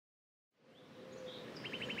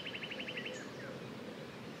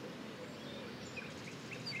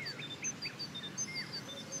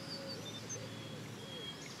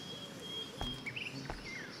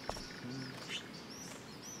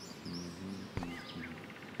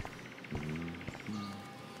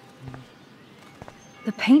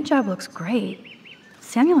The paint job looks great.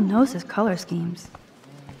 Samuel knows his color schemes.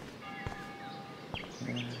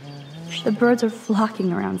 The birds are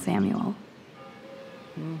flocking around Samuel.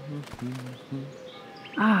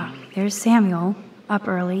 Ah, there's Samuel, up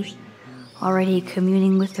early, already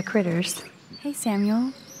communing with the critters. Hey,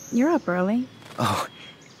 Samuel, you're up early. Oh,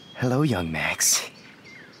 hello, young Max.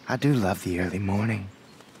 I do love the early morning.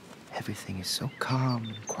 Everything is so calm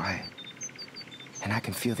and quiet. And I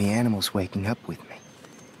can feel the animals waking up with me.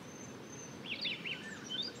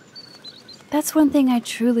 That's one thing I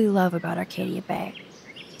truly love about Arcadia Bay.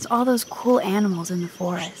 It's all those cool animals in the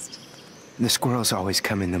forest. The squirrels always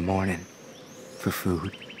come in the morning for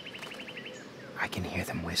food. I can hear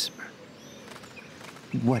them whisper.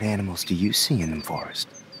 What animals do you see in the forest?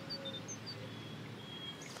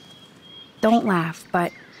 Don't laugh,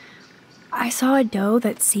 but I saw a doe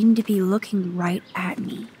that seemed to be looking right at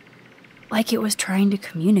me, like it was trying to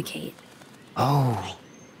communicate. Oh,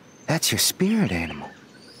 that's your spirit animal.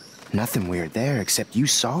 Nothing weird there except you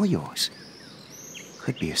saw yours.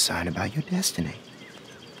 Could be a sign about your destiny.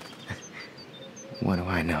 What do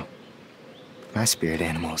I know? My spirit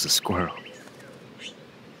animal is a squirrel.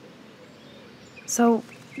 So,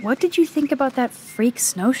 what did you think about that freak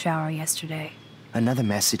snow shower yesterday? Another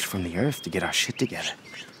message from the Earth to get our shit together.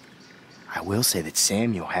 I will say that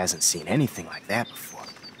Samuel hasn't seen anything like that before.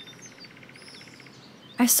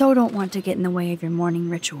 I so don't want to get in the way of your morning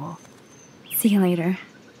ritual. See you later.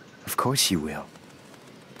 Of course you will.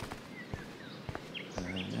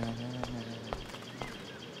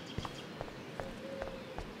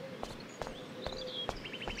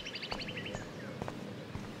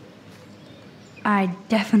 I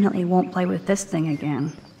definitely won't play with this thing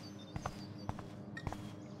again.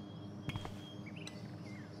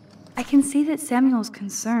 I can see that Samuel's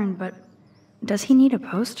concerned, but does he need a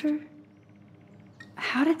poster?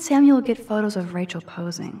 How did Samuel get photos of Rachel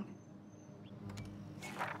posing?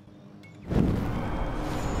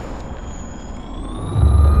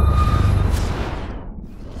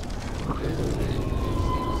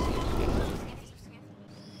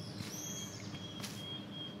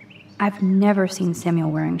 I've never seen Samuel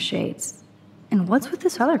wearing shades. And what's with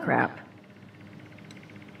this other crap?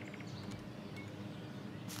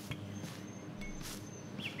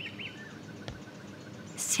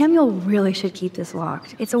 Samuel really should keep this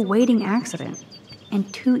locked. It's a waiting accident,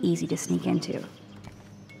 and too easy to sneak into.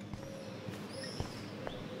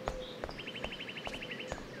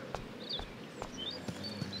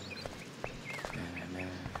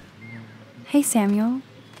 Hey, Samuel,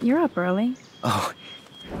 you're up early. Oh.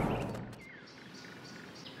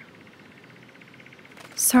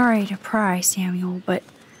 Sorry to pry, Samuel, but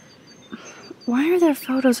why are there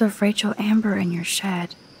photos of Rachel Amber in your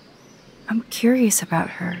shed? I'm curious about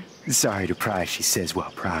her. Sorry to pry, she says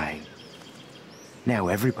while prying. Now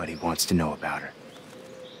everybody wants to know about her.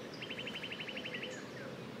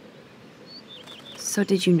 So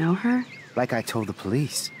did you know her? Like I told the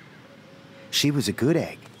police. She was a good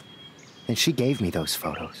egg. And she gave me those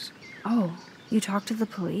photos. Oh, you talked to the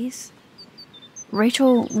police?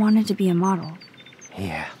 Rachel wanted to be a model.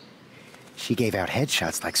 Yeah. She gave out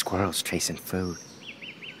headshots like squirrels chasing food.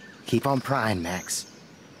 Keep on prying, Max.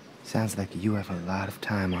 Sounds like you have a lot of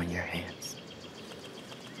time on your hands.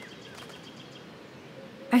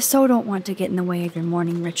 I so don't want to get in the way of your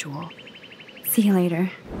morning ritual. See you later.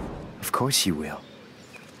 Of course you will.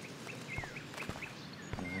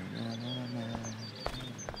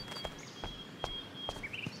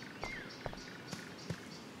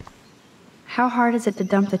 How hard is it to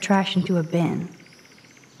dump the trash into a bin?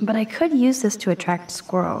 But I could use this to attract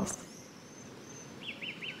squirrels.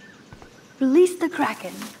 Release the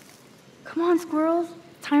Kraken! Come on, squirrels.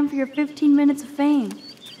 Time for your 15 minutes of fame.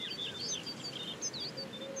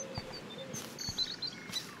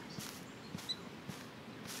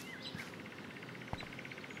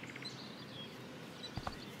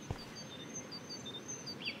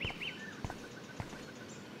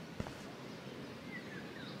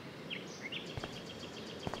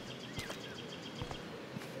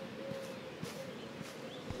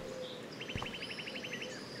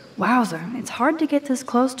 Wowzer, it's hard to get this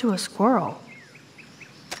close to a squirrel.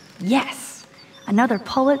 Yes! Another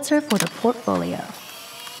Pulitzer for the portfolio.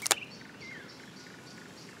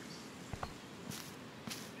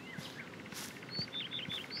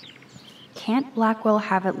 Can't Blackwell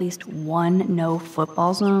have at least one no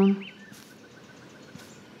football zone?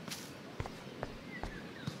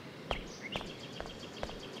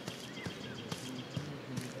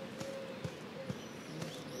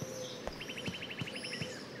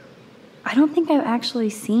 I don't think I've actually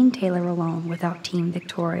seen Taylor alone without Team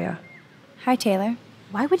Victoria. Hi, Taylor.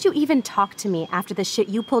 Why would you even talk to me after the shit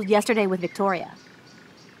you pulled yesterday with Victoria?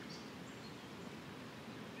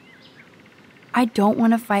 I don't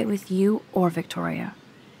want to fight with you or Victoria.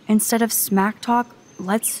 Instead of smack talk,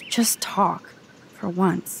 let's just talk. For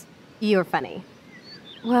once. You're funny.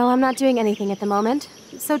 Well, I'm not doing anything at the moment,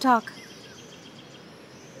 so talk.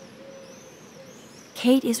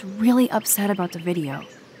 Kate is really upset about the video.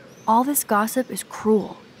 All this gossip is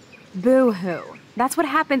cruel. Boo-hoo. That's what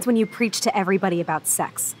happens when you preach to everybody about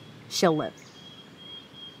sex. She'll live.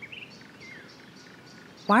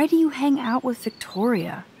 Why do you hang out with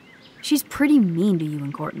Victoria? She's pretty mean to you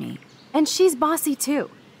and Courtney. And she's bossy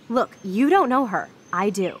too. Look, you don't know her. I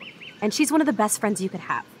do. And she's one of the best friends you could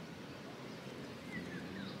have.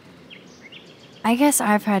 I guess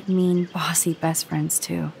I've had mean, bossy best friends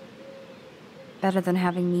too. Better than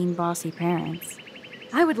having mean, bossy parents.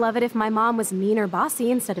 I would love it if my mom was mean or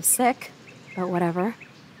bossy instead of sick. But whatever.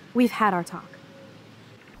 We've had our talk.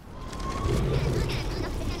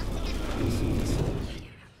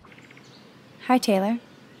 Hi, Taylor.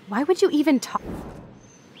 Why would you even talk?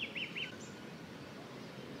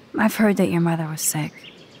 I've heard that your mother was sick.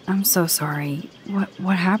 I'm so sorry.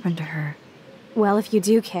 What happened to her? Well, if you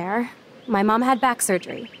do care, my mom had back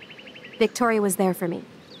surgery. Victoria was there for me.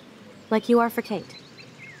 Like you are for Kate.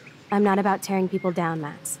 I'm not about tearing people down,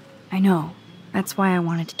 Max. I know. That's why I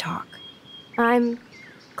wanted to talk. I'm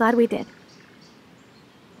glad we did.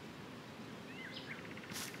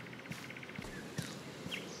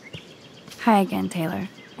 Hi again, Taylor.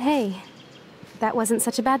 Hey, that wasn't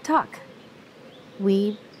such a bad talk.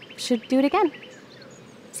 We should do it again.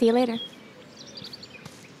 See you later.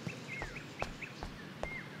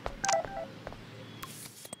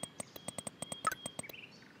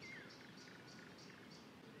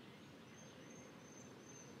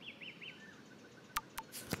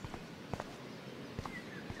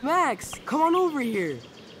 Max, come on over here.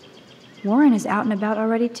 Warren is out and about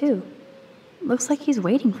already, too. Looks like he's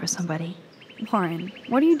waiting for somebody. Warren,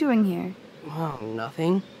 what are you doing here? Oh,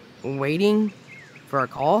 nothing. Waiting for a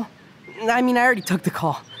call? I mean, I already took the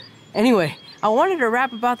call. Anyway, I wanted to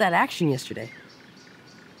rap about that action yesterday.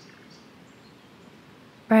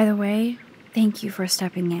 By the way, thank you for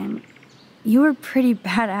stepping in. You were pretty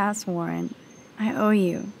badass, Warren. I owe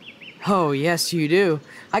you. Oh, yes, you do.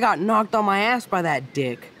 I got knocked on my ass by that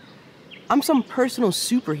dick. I'm some personal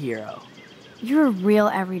superhero. You're a real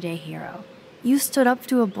everyday hero. You stood up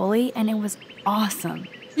to a bully, and it was awesome.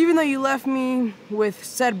 Even though you left me with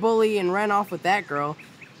said bully and ran off with that girl,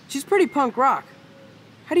 she's pretty punk rock.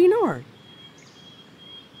 How do you know her?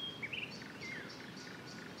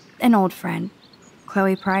 An old friend,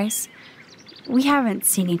 Chloe Price. We haven't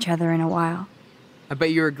seen each other in a while. I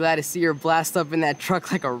bet you were glad to see her blast up in that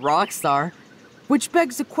truck like a rock star. Which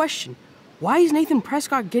begs the question, why is Nathan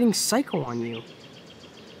Prescott getting psycho on you?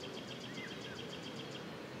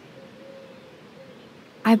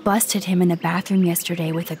 I busted him in the bathroom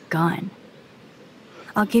yesterday with a gun.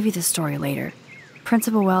 I'll give you the story later.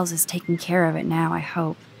 Principal Wells is taking care of it now, I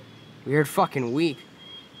hope. Weird fucking week.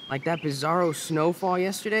 Like that bizarro snowfall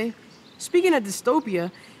yesterday. Speaking of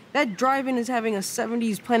dystopia, that drive-in is having a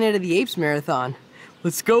 70s Planet of the Apes marathon.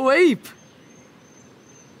 Let's go ape!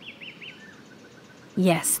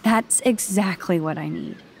 Yes, that's exactly what I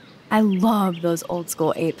need. I love those old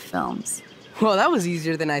school ape films. Well, that was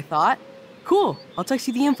easier than I thought. Cool, I'll text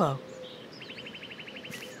you the info.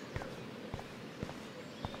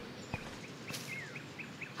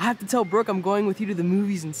 I have to tell Brooke I'm going with you to the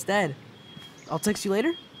movies instead. I'll text you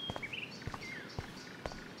later?